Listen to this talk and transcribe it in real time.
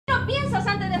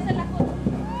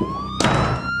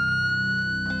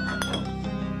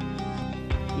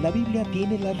La Biblia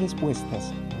tiene las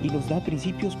respuestas y nos da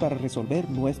principios para resolver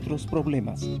nuestros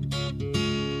problemas.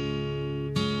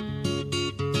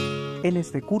 En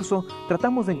este curso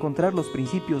tratamos de encontrar los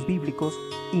principios bíblicos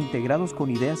integrados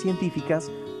con ideas científicas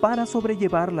para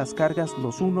sobrellevar las cargas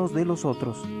los unos de los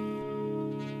otros.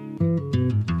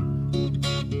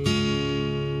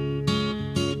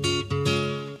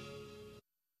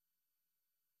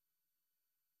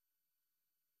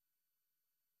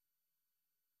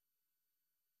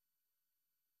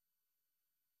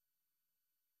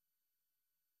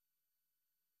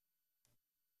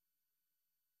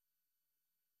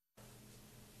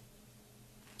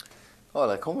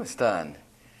 Hola, ¿cómo están?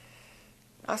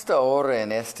 Hasta ahora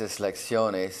en estas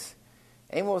lecciones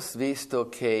hemos visto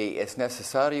que es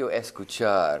necesario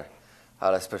escuchar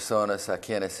a las personas a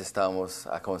quienes estamos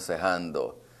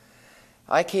aconsejando.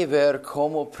 Hay que ver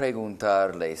cómo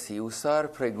preguntarles y usar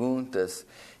preguntas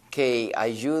que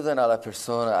ayudan a la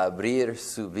persona a abrir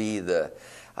su vida,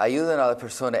 ayudan a la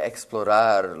persona a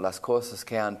explorar las cosas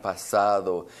que han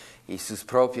pasado y sus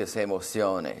propias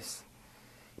emociones.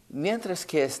 Mientras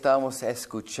que estamos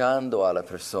escuchando a la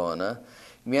persona,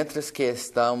 mientras que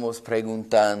estamos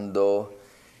preguntando,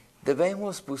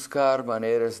 debemos buscar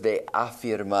maneras de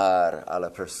afirmar a la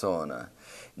persona,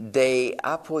 de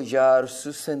apoyar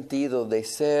su sentido de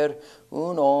ser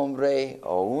un hombre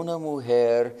o una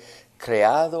mujer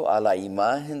creado a la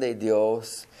imagen de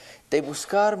Dios, de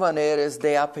buscar maneras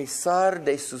de, a pesar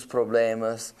de sus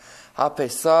problemas, a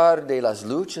pesar de las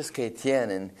luchas que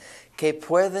tienen, que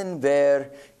pueden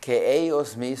ver que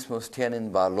ellos mismos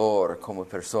tienen valor como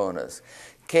personas,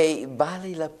 que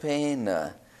vale la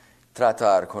pena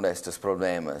tratar con estos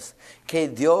problemas, que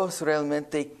Dios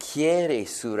realmente quiere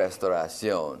su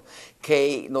restauración,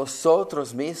 que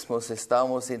nosotros mismos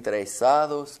estamos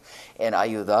interesados en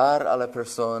ayudar a la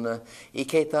persona y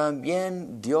que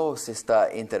también Dios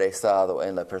está interesado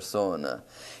en la persona.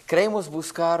 Queremos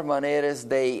buscar maneras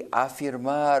de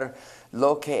afirmar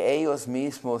lo que ellos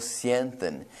mismos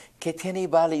sienten, que tiene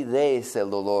validez el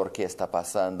dolor que está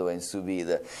pasando en su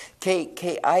vida,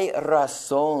 que hay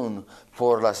razón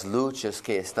por las luchas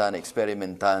que están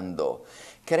experimentando.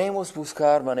 Queremos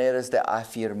buscar maneras de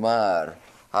afirmar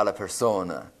a la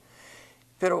persona,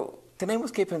 pero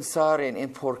tenemos que pensar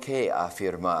en por qué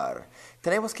afirmar.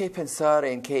 Tenemos que pensar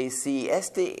en que si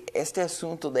este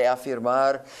asunto de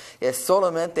afirmar es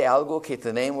solamente algo que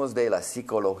tenemos de la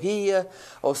psicología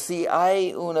o si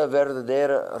hay una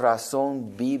verdadera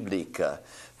razón bíblica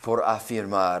por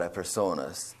afirmar a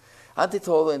personas. Ante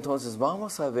todo, entonces,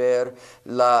 vamos a ver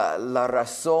la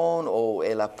razón o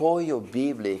el apoyo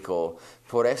bíblico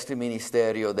por este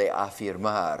ministerio de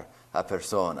afirmar a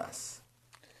personas.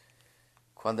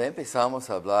 Cuando empezamos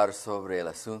a hablar sobre el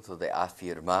asunto de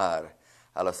afirmar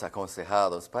a los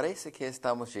aconsejados, parece que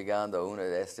estamos llegando a una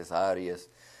de estas áreas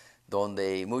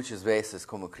donde muchas veces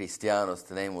como cristianos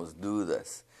tenemos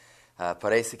dudas.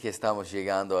 Parece que estamos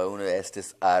llegando a una de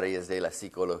estas áreas de la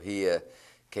psicología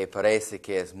que parece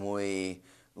que es muy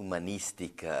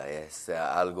humanística, es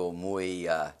algo muy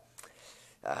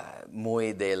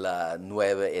de la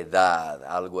nueva edad,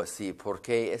 algo así,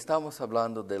 porque estamos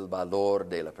hablando del valor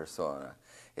de la persona.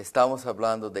 Estamos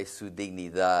hablando de su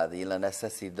dignidad y la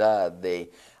necesidad de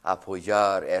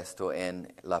apoyar esto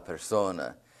en la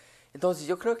persona. Entonces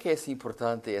yo creo que es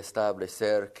importante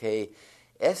establecer que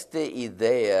esta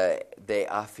idea de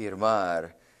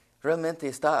afirmar realmente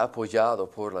está apoyado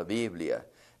por la Biblia.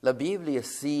 La Biblia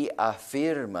sí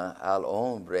afirma al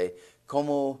hombre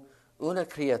como una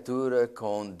criatura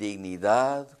con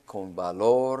dignidad, con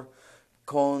valor,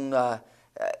 con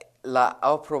la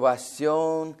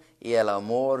aprobación y el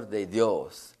amor de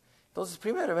Dios. Entonces,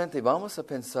 primeramente vamos a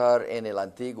pensar en el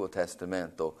Antiguo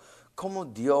Testamento, cómo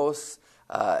Dios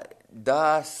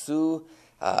da su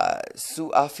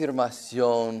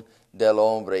afirmación del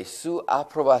hombre, su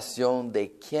aprobación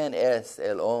de quién es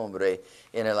el hombre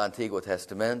en el Antiguo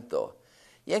Testamento.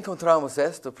 Y encontramos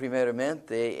esto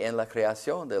primeramente en la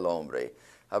creación del hombre.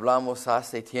 Hablamos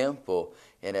hace tiempo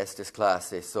en estas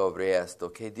clases sobre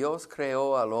esto, que Dios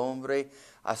creó al hombre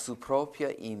a su propia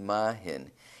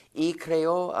imagen y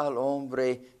creó al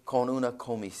hombre con una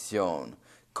comisión,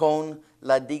 con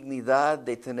la dignidad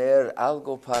de tener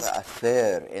algo para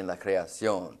hacer en la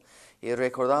creación. Y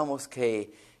recordamos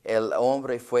que el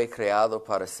hombre fue creado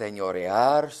para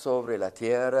señorear sobre la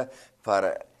tierra,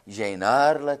 para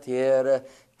llenar la tierra,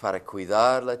 para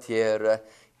cuidar la tierra,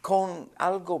 con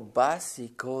algo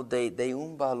básico de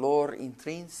un valor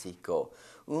intrínseco,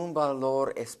 un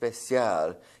valor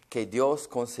especial que Dios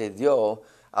concedió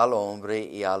al hombre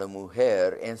y a la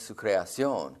mujer en su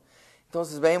creación.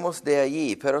 Entonces vemos de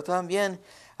allí, pero también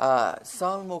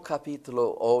Salmo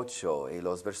capítulo 8 y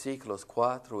los versículos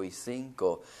 4 y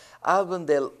 5 hablan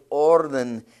del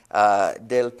orden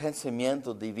del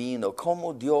pensamiento divino,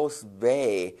 cómo Dios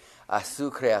ve a su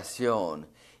creación.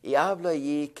 Y habla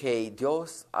allí que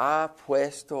Dios ha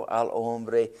puesto al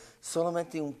hombre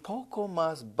solamente un poco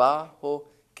más bajo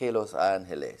que los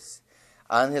ángeles.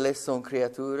 Ángeles son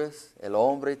criaturas, el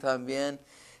hombre también,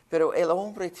 pero el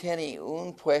hombre tiene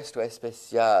un puesto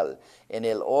especial en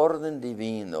el orden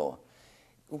divino,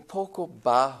 un poco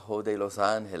bajo de los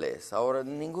ángeles. Ahora,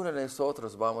 ninguno de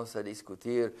nosotros vamos a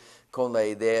discutir con la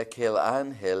idea que el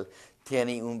ángel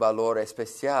tiene un valor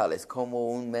especial, es como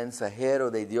un mensajero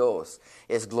de Dios,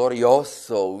 es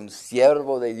glorioso, un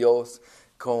siervo de Dios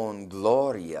con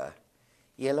gloria.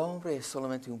 Y el hombre es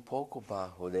solamente un poco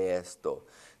bajo de esto,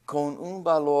 con un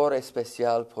valor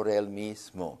especial por él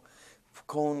mismo,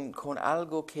 con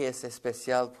algo que es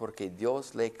especial porque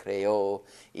Dios le creó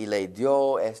y le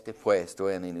dio este puesto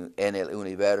en el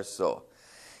universo.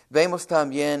 Vemos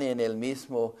también en el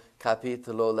mismo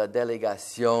capítulo la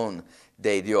delegación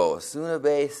de Dios, una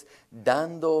vez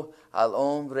dando al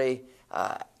hombre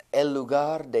el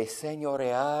lugar de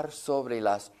señorear sobre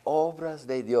las obras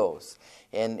de Dios.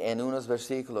 En unos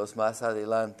versículos más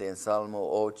adelante, en Salmo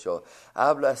 8,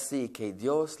 habla así que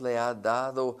Dios le ha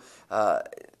dado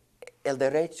el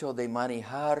derecho de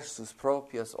manejar sus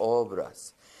propias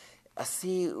obras.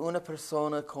 Así, una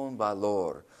persona con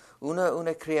valor,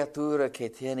 una criatura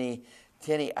que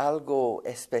tiene algo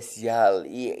especial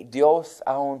y Dios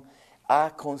aún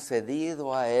ha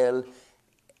concedido a él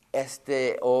esta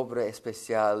obra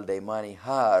especial de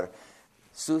manejar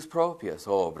sus propias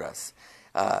obras.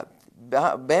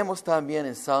 Vemos también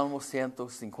en Salmo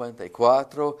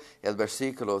 154, el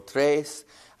versículo 3,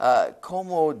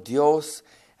 cómo Dios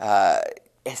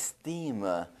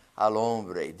estima al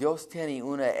hombre. Dios tiene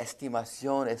una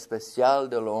estimación especial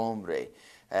del hombre.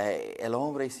 El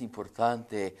hombre es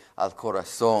importante al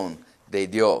corazón de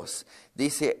Dios.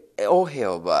 Dice, oh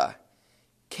Jehová,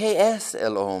 ¿qué es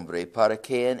el hombre para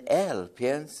que en él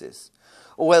pienses?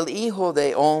 ¿O el hijo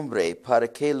de hombre para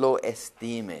que lo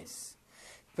estimes?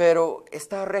 Pero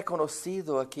está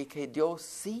reconocido aquí que Dios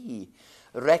sí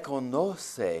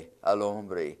reconoce al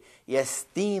hombre y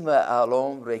estima al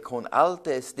hombre con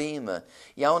alta estima.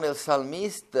 Y aun el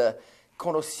salmista,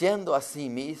 conociendo a sí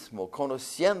mismo,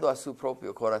 conociendo a su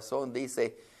propio corazón,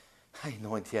 dice, ay,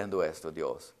 no entiendo esto,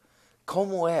 Dios.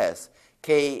 ¿Cómo es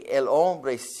que el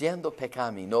hombre, siendo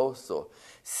pecaminoso,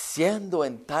 siendo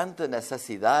en tanta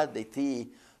necesidad de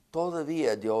ti,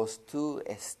 todavía, Dios, tú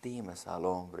estimas al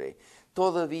hombre?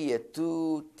 Todavía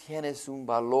tú tienes un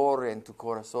valor en tu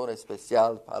corazón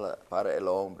especial para el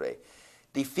hombre.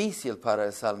 Difícil para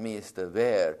el salmista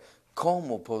ver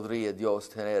cómo podría Dios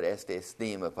tener esta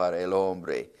estima para el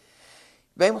hombre.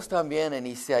 Vemos también en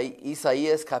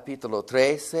Isaías capítulo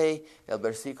 13, el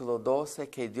versículo 12,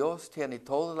 que Dios tiene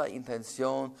toda la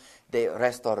intención de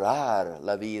restaurar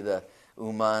la vida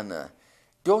humana.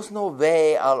 Dios no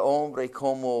ve al hombre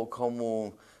como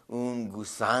un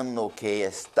gusano que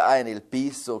está en el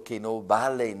piso, que no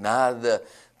vale nada,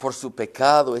 por su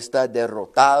pecado está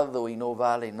derrotado y no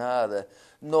vale nada.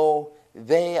 No,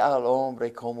 ve al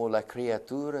hombre como la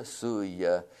criatura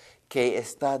suya, que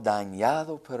está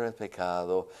dañado por el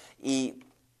pecado y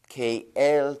que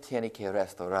Él tiene que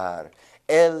restaurar.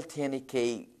 Él tiene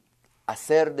que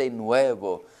hacer de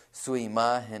nuevo su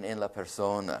imagen en la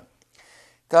persona.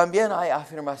 También hay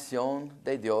afirmación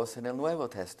de Dios en el Nuevo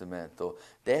Testamento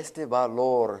de este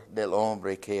valor del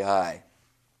hombre que hay.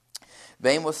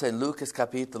 Vemos en Lucas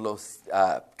capítulo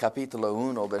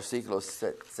 1, versículos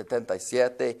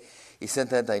 77 y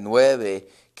 79,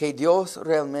 que Dios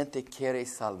realmente quiere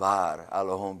salvar al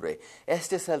hombre.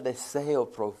 Este es el deseo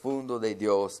profundo de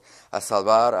Dios, a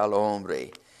salvar al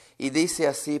hombre. Y dice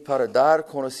así, para dar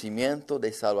conocimiento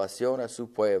de salvación a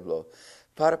su pueblo,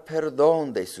 para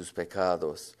perdón de sus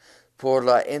pecados, por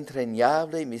la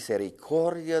entrañable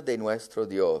misericordia de nuestro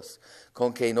Dios,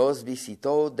 con que nos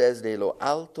visitó desde lo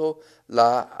alto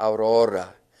la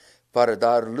aurora, para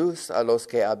dar luz a los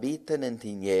que habitan en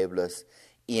tinieblas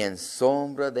y en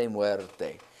sombra de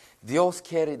muerte. Dios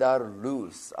quiere dar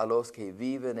luz a los que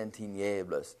viven en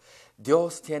tinieblas.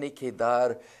 Dios tiene que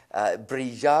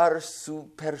brillar su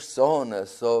persona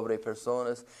sobre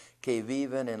personas que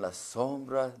viven en la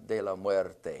sombra de la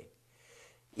muerte.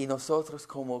 Y nosotros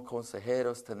como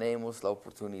consejeros tenemos la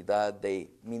oportunidad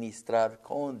de ministrar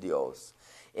con Dios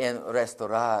en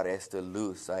restaurar esta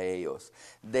luz a ellos,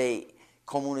 de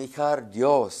comunicar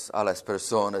Dios a las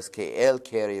personas que Él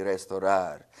quiere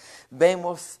restaurar.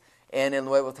 Vemos en el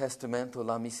Nuevo Testamento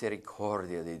la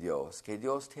misericordia de Dios, que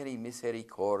Dios tiene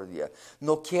misericordia,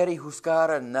 no quiere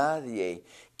juzgar a nadie,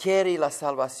 quiere la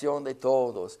salvación de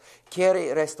todos,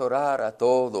 quiere restaurar a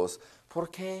todos.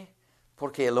 ¿Por qué?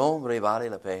 Porque el hombre vale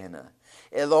la pena.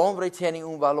 El hombre tiene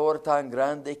un valor tan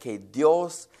grande que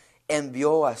Dios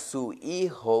envió a su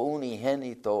Hijo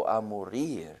unigénito a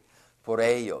morir por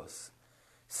ellos.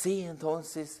 Sí,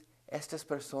 entonces estas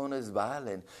personas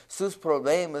valen, sus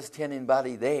problemas tienen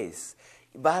validez,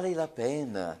 vale la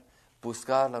pena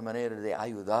buscar la manera de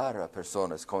ayudar a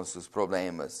personas con sus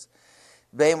problemas.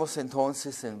 Vemos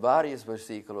entonces en varios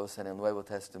versículos en el Nuevo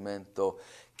Testamento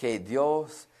que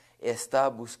Dios está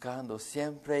buscando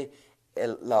siempre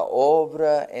la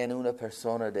obra en una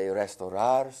persona de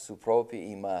restaurar su propia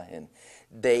imagen,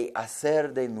 de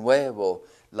hacer de nuevo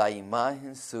la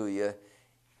imagen suya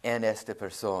en esta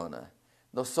persona.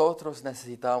 Nosotros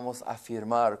necesitamos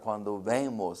afirmar cuando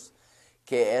vemos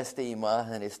que esta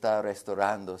imagen está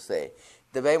restaurándose.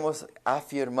 Debemos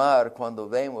afirmar cuando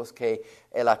vemos que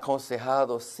el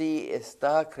aconsejado sí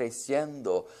está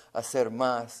creciendo a ser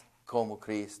más como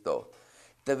Cristo.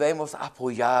 Debemos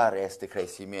apoyar este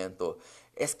crecimiento.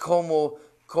 Es como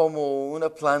una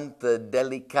planta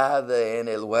delicada en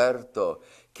el huerto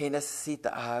que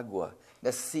necesita agua.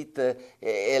 Necesita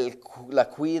la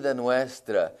cuida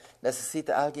nuestra,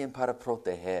 necesita alguien para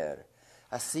proteger.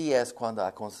 Así es cuando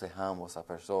aconsejamos a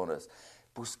personas,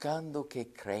 buscando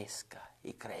que crezca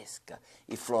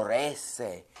y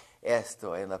florece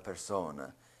esto en la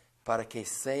persona, para que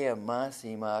sea más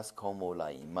y más como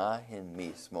la imagen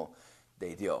misma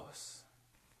de Dios.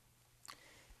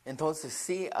 Entonces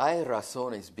sí hay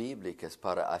razones bíblicas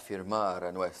para afirmar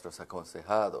a nuestros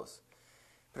aconsejados.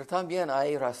 Pero también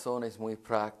hay razones muy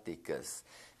prácticas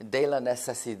de la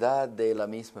necesidad de la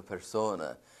misma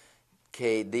persona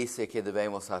que dice que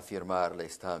debemos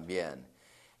afirmarles también.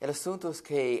 El asunto es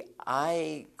que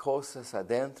hay cosas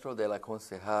adentro del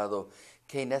aconsejado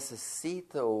que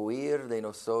necesita oír de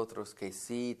nosotros que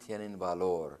sí tienen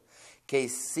valor, que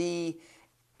sí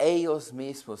ellos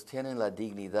mismos tienen la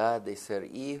dignidad de ser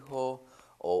hijo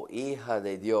o hija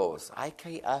de Dios. Hay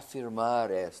que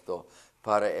afirmar esto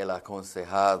para el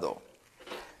aconsejado.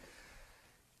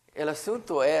 El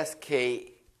asunto es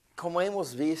que, como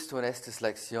hemos visto en estas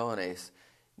lecciones,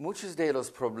 muchos de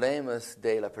los problemas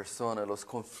de la persona, los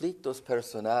conflictos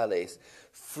personales,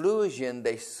 fluyen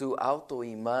de su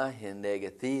autoimagen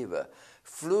negativa,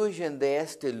 fluyen de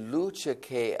esta lucha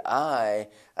que hay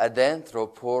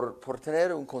adentro por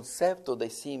tener un concepto de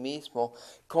sí mismo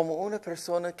como una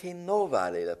persona que no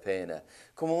vale la pena,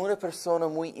 como una persona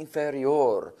muy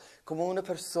inferior, como una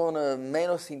persona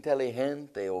menos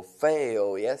inteligente o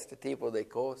feo y este tipo de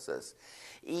cosas.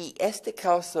 Y esto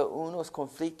causa unos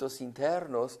conflictos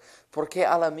internos porque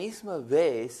a la misma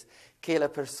vez que la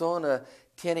persona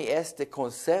tiene este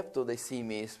concepto de sí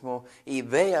mismo y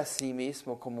ve a sí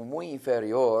mismo como muy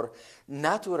inferior,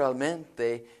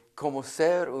 naturalmente como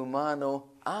ser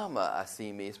humano ama a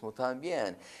sí mismo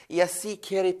también. Y así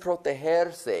quiere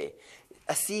protegerse,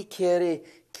 así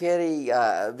quiere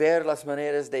ver las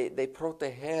maneras de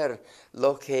proteger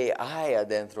lo que hay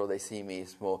adentro de sí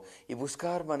mismo y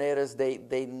buscar maneras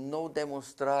de no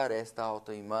demostrar esta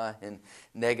autoimagen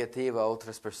negativa a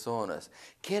otras personas.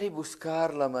 Quiere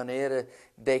buscar la manera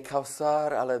de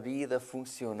causar a la vida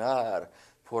funcionar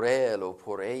por él o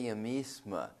por ella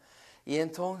misma. Y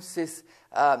entonces,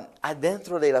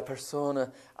 adentro de la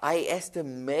persona hay esta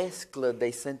mezcla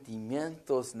de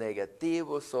sentimientos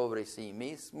negativos sobre sí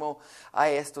mismo.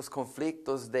 Hay estos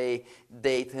conflictos de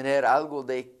tener algo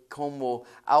de como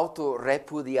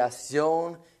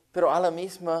autorrepudiación, pero a la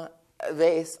misma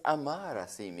vez amar a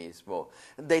sí mismo,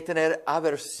 de tener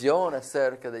aversión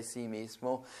acerca de sí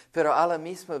mismo, pero a la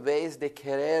misma vez de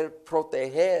querer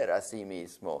proteger a sí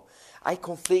mismo. Hay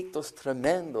conflictos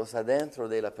tremendos adentro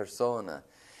de la persona.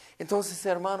 Entonces,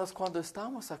 hermanos, cuando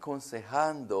estamos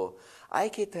aconsejando, hay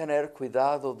que tener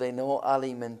cuidado de no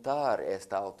alimentar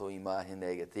esta autoimagen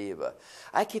negativa.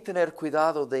 Hay que tener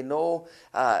cuidado de no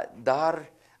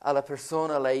dar a la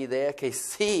persona la idea que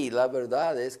sí, la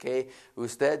verdad es que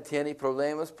usted tiene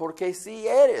problemas porque sí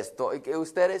que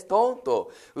usted es tonto,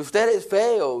 usted es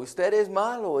feo, usted es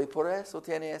malo y por eso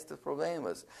tiene estos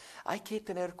problemas. Hay que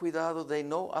tener cuidado de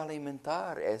no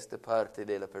alimentar esta parte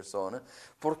de la persona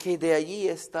porque de allí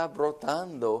está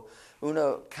brotando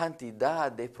una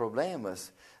cantidad de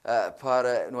problemas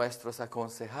para nuestros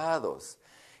aconsejados.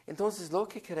 Entonces lo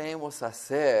que queremos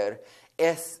hacer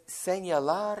es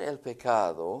señalar el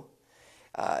pecado,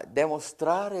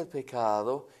 demostrar el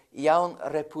pecado y aún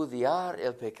repudiar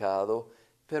el pecado,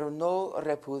 pero no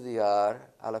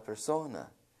repudiar a la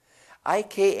persona. Hay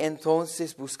que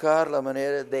entonces buscar la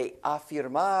manera de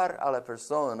afirmar a la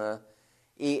persona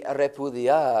y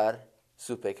repudiar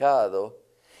su pecado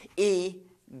y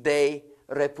de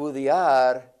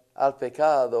repudiar al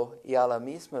pecado y a la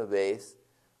misma vez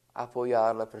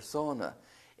apoyar a la persona.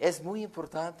 Es muy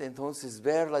importante entonces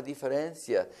ver la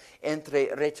diferencia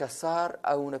entre rechazar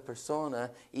a una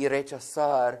persona y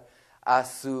rechazar a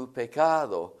su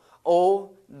pecado,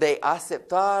 o de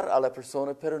aceptar a la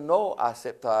persona pero no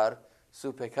aceptar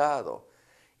su pecado.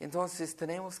 Entonces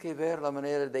tenemos que ver la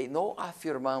manera de no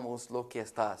afirmamos lo que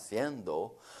está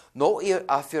haciendo, no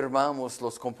afirmamos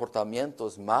los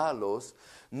comportamientos malos,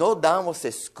 no damos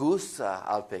excusa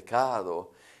al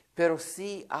pecado, pero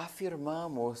sí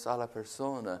afirmamos a la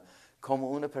persona como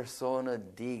una persona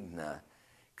digna,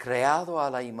 creado a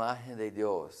la imagen de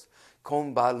Dios,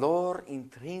 con valor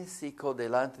intrínseco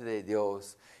delante de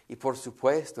Dios y por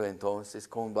supuesto entonces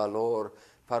con valor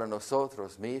para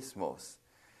nosotros mismos.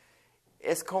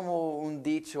 Es como un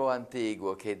dicho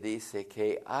antiguo que dice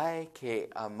que hay que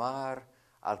amar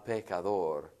al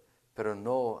pecador, pero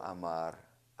no amar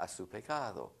a su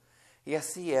pecado. Y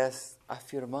así es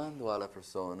afirmando a la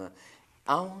persona,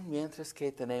 aun mientras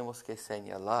que tenemos que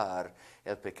señalar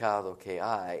el pecado que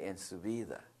hay en su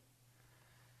vida.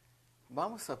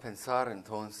 Vamos a pensar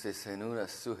entonces en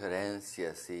unas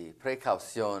sugerencias y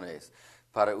precauciones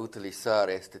para utilizar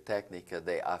esta técnica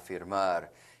de afirmar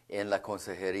en la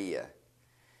consejería.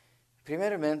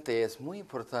 Primeramente, es muy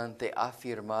importante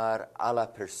afirmar a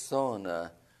la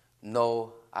persona,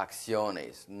 no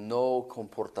acciones, no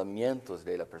comportamientos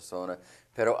de la persona,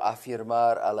 pero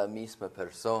afirmar a la misma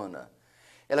persona.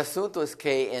 El asunto es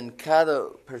que en cada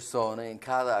persona, en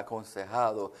cada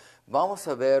aconsejado, vamos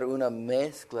a ver una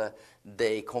mezcla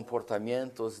de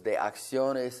comportamientos, de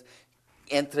acciones,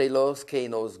 entre los que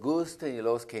nos gustan y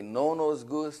los que no nos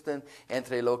gustan,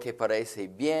 entre lo que parece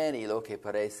bien y lo que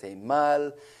parece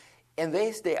mal. En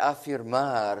vez de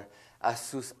afirmar a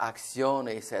sus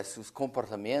acciones, a sus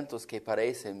comportamientos que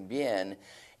parecen bien,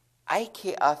 hay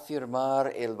que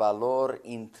afirmar el valor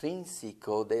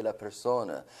intrínseco de la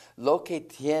persona, lo que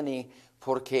tiene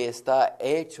porque está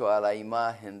hecho a la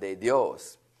imagen de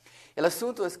Dios. El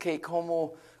asunto es que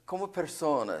como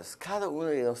personas, cada uno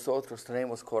de nosotros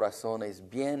tenemos corazones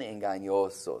bien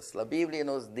engañosos. La Biblia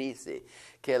nos dice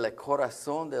que el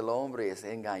corazón del hombre es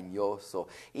engañoso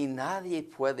y nadie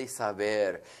puede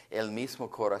saber el mismo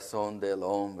corazón del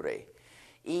hombre.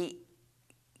 Y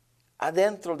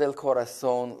adentro del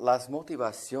corazón, las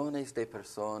motivaciones de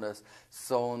personas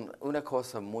son una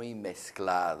cosa muy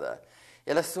mezclada.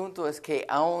 El asunto es que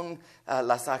aun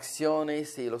las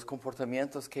acciones y los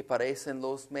comportamientos que parecen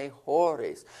los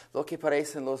mejores, lo que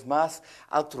parecen los más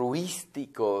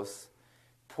altruísticos,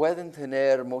 pueden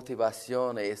tener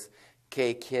motivaciones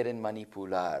que quieren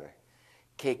manipular,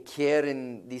 que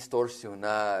quieren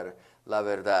distorsionar la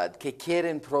verdad, que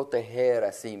quieren proteger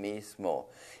a sí mismo.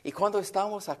 Y cuando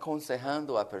estamos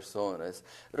aconsejando a personas,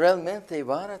 realmente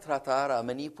van a tratar a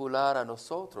manipular a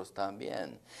nosotros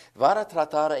también. Van a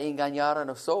tratar a engañar a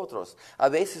nosotros, a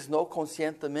veces no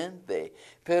conscientemente,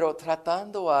 pero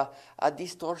tratando a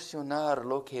distorsionar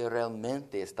lo que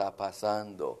realmente está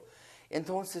pasando.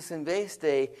 Entonces, en vez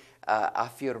de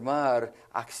afirmar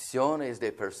acciones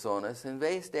de personas, en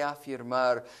vez de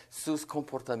afirmar sus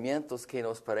comportamientos que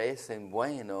nos parecen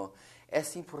buenos,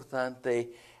 es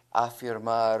importante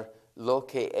afirmar lo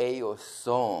que ellos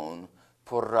son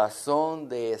por razón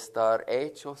de estar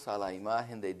hechos a la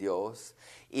imagen de Dios,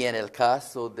 y en el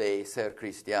caso de ser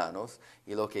cristianos,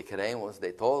 y lo que queremos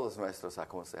de todos nuestros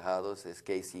aconsejados es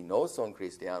que si no son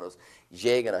cristianos,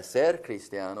 lleguen a ser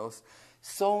cristianos,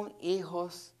 son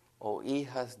hijos o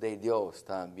hijas de Dios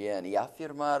también, y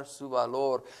afirmar su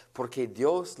valor porque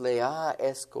Dios le ha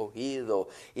escogido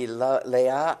y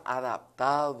le ha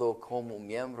adaptado como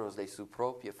miembros de su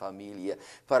propia familia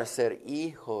para ser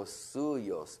hijos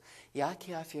suyos. Y hay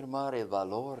que afirmar el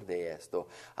valor de esto.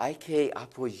 Hay que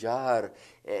apoyar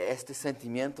este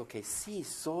sentimiento que sí,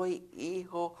 soy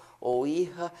hijo o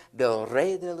hija del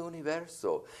Rey del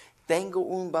universo. Tengo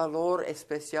un valor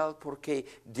especial porque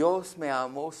Dios me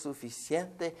amó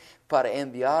suficiente para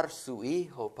enviar su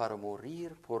Hijo para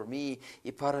morir por mí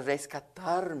y para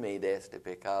rescatarme de este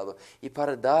pecado y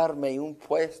para darme un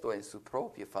puesto en su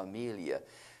propia familia.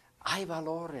 Hay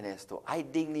valor en esto, hay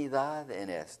dignidad en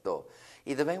esto.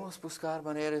 Y debemos buscar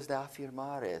maneras de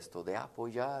afirmar esto, de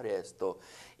apoyar esto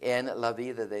en la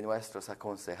vida de nuestros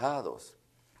aconsejados.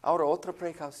 Ahora, otra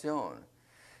precaución.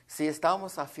 Si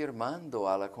estamos afirmando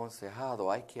al aconsejado,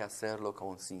 hay que hacerlo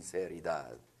con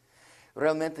sinceridad.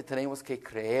 Realmente tenemos que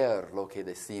creer lo que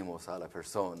decimos a la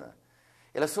persona.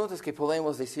 El asunto es que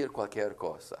podemos decir cualquier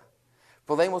cosa.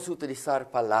 Podemos utilizar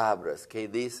palabras que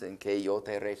dicen que yo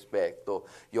te respeto,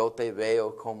 yo te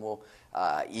veo como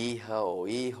hija o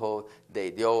hijo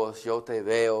de Dios, yo te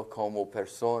veo como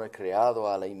persona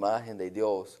creada a la imagen de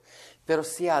Dios. Pero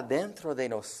si adentro de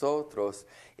nosotros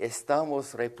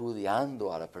estamos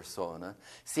repudiando a la persona,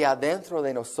 si adentro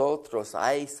de nosotros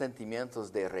hay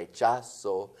sentimientos de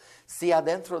rechazo, si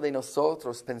adentro de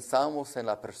nosotros pensamos en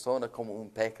la persona como un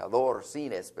pecador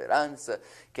sin esperanza,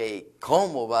 que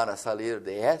cómo van a salir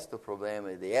de este problema,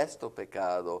 de este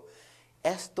pecado,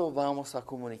 esto vamos a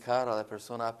comunicar a la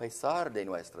persona a pesar de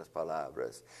nuestras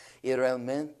palabras. Y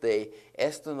realmente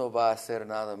esto no va a hacer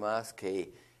nada más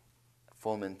que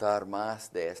fomentar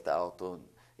más de esta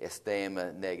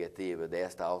autoestima negativa, de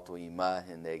esta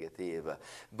autoimagen negativa.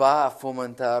 Va a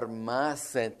fomentar más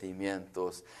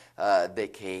sentimientos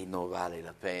de que no vale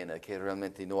la pena, que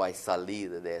realmente no hay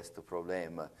salida de este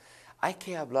problema. Hay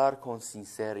que hablar con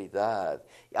sinceridad,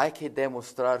 hay que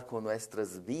demostrar con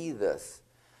nuestras vidas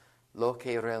lo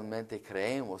que realmente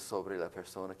creemos sobre la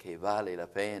persona que vale la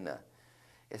pena.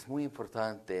 Es muy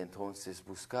importante entonces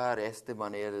buscar esta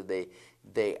manera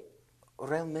de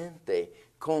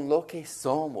realmente con lo que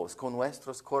somos, con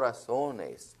nuestros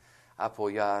corazones,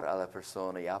 apoyar a la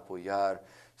persona y apoyar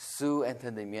su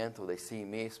entendimiento de sí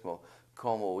mismo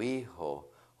como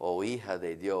hijo o hija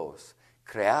de Dios,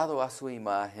 creado a su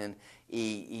imagen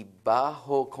y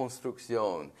bajo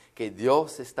construcción, que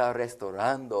Dios está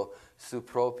restaurando su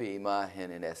propia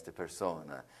imagen en esta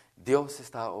persona. Dios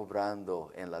está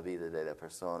obrando en la vida de la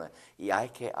persona y hay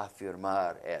que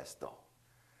afirmar esto.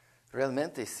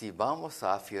 Realmente, si vamos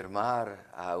a afirmar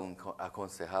a un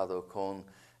aconsejado con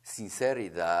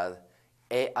sinceridad,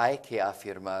 hay que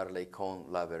afirmarle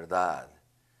con la verdad.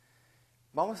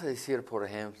 Vamos a decir, por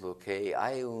ejemplo, que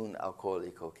hay un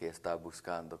alcohólico que está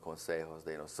buscando consejos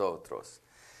de nosotros.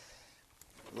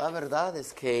 La verdad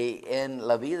es que en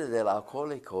la vida del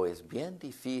alcohólico es bien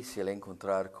difícil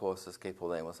encontrar cosas que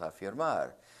podemos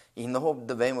afirmar. Y no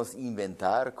debemos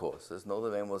inventar cosas, no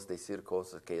debemos decir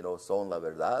cosas que no son la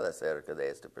verdad acerca de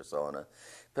esta persona.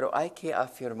 Pero hay que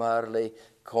afirmarle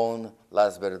con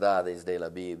las verdades de la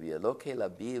Biblia, lo que la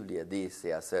Biblia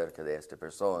dice acerca de esta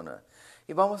persona.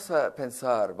 Y vamos a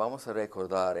pensar, vamos a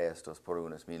recordar estos por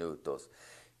unos minutos.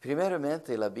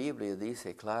 Primeramente, la Biblia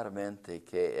dice claramente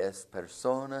que es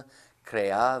persona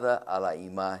creada a la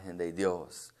imagen de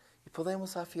Dios. Y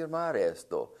podemos afirmar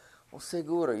esto.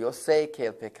 Seguro, yo sé que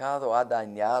el pecado ha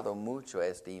dañado mucho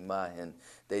esta imagen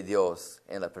de Dios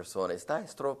en la persona. Está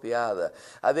estropeada.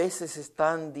 A veces es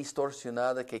tan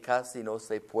distorsionada que casi no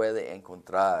se puede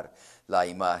encontrar la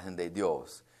imagen de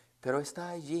Dios. Pero está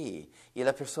allí y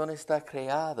la persona está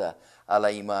creada a la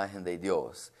imagen de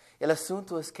Dios. El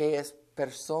asunto es que es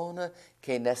persona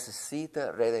que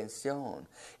necesita redención.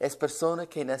 Es persona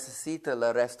que necesita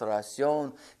la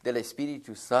restauración del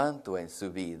Espíritu Santo en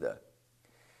su vida.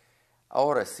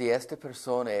 Ahora, si esta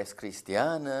persona es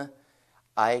cristiana,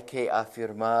 hay que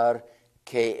afirmar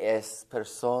que es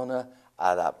persona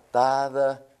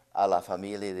adaptada a la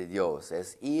familia de Dios.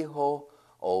 Es hijo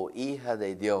o hija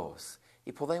de Dios.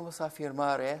 Y podemos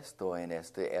afirmar esto en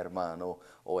este hermano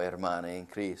o hermana en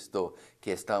Cristo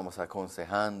que estamos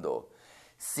aconsejando.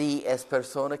 Si es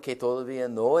persona que todavía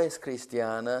no es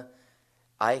cristiana,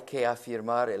 hay que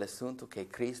afirmar el asunto que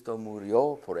Cristo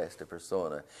murió por esta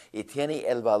persona y tiene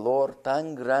el valor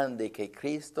tan grande que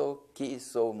Cristo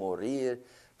quiso morir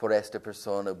por esta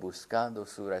persona buscando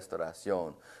su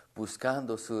restauración,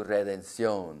 buscando su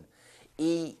redención.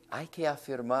 Y hay que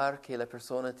afirmar que la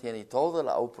persona tiene toda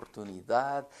la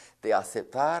oportunidad de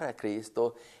aceptar a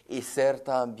Cristo y ser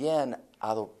también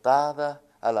adoptada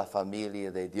a la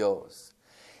familia de Dios.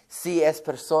 Si es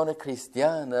persona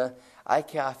cristiana, hay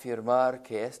que afirmar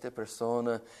que esta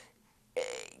persona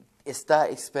está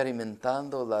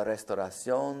experimentando la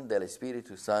restauración del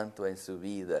Espíritu Santo en su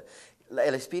vida.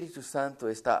 El Espíritu Santo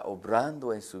está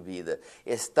obrando en su vida,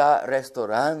 está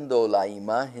restaurando la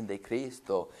imagen de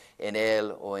Cristo en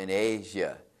él o en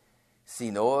ella.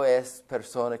 Si no es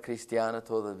persona cristiana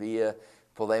todavía,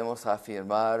 podemos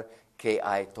afirmar que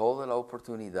hay toda la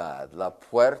oportunidad, la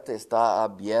puerta está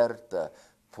abierta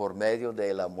por medio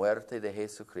de la muerte de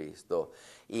Jesucristo,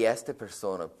 y esta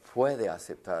persona puede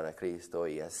aceptar a Cristo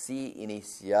y así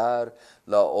iniciar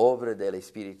la obra del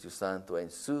Espíritu Santo en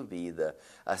su vida,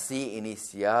 así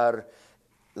iniciar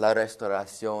la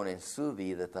restauración en su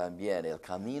vida también. El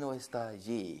camino está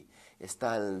allí,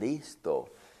 está listo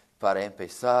para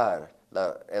empezar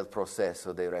el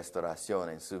proceso de restauración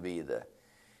en su vida.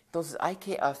 Entonces hay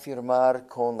que afirmar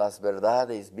con las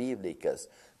verdades bíblicas,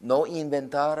 no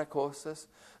inventar cosas,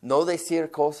 no decir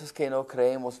cosas que no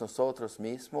creemos nosotros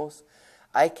mismos.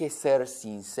 Hay que ser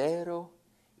sincero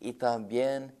y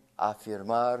también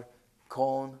afirmar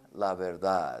con la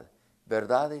verdad,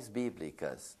 verdades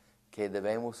bíblicas que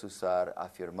debemos usar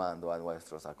afirmando a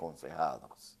nuestros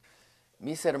aconsejados.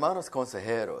 Mis hermanos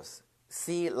consejeros,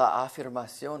 sí, la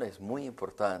afirmación es muy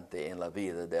importante en la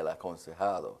vida del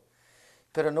aconsejado,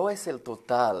 pero no es el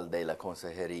total de la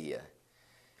consejería.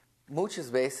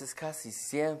 Muchas veces, casi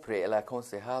siempre, el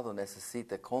aconsejado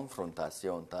necesita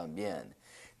confrontación también.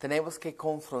 Tenemos que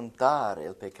confrontar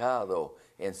el pecado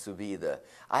en su vida.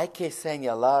 Hay que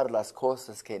señalar las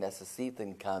cosas que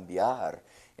necesitan cambiar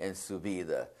en su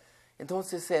vida.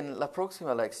 Entonces, en la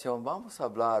próxima lección vamos a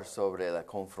hablar sobre la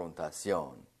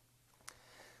confrontación.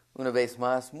 Una vez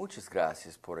más, muchas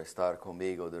gracias por estar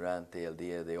conmigo durante el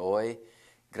día de hoy.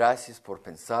 Gracias por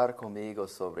pensar conmigo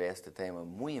sobre este tema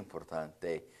muy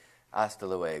importante. Hasta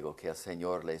luego, que el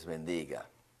Señor les bendiga.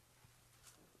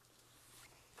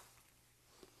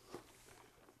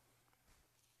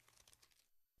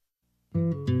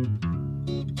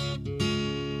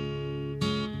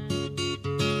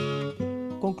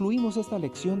 Concluimos esta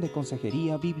lección de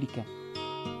Consejería Bíblica.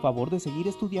 Favor de seguir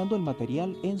estudiando el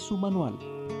material en su manual.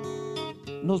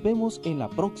 Nos vemos en la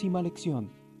próxima lección.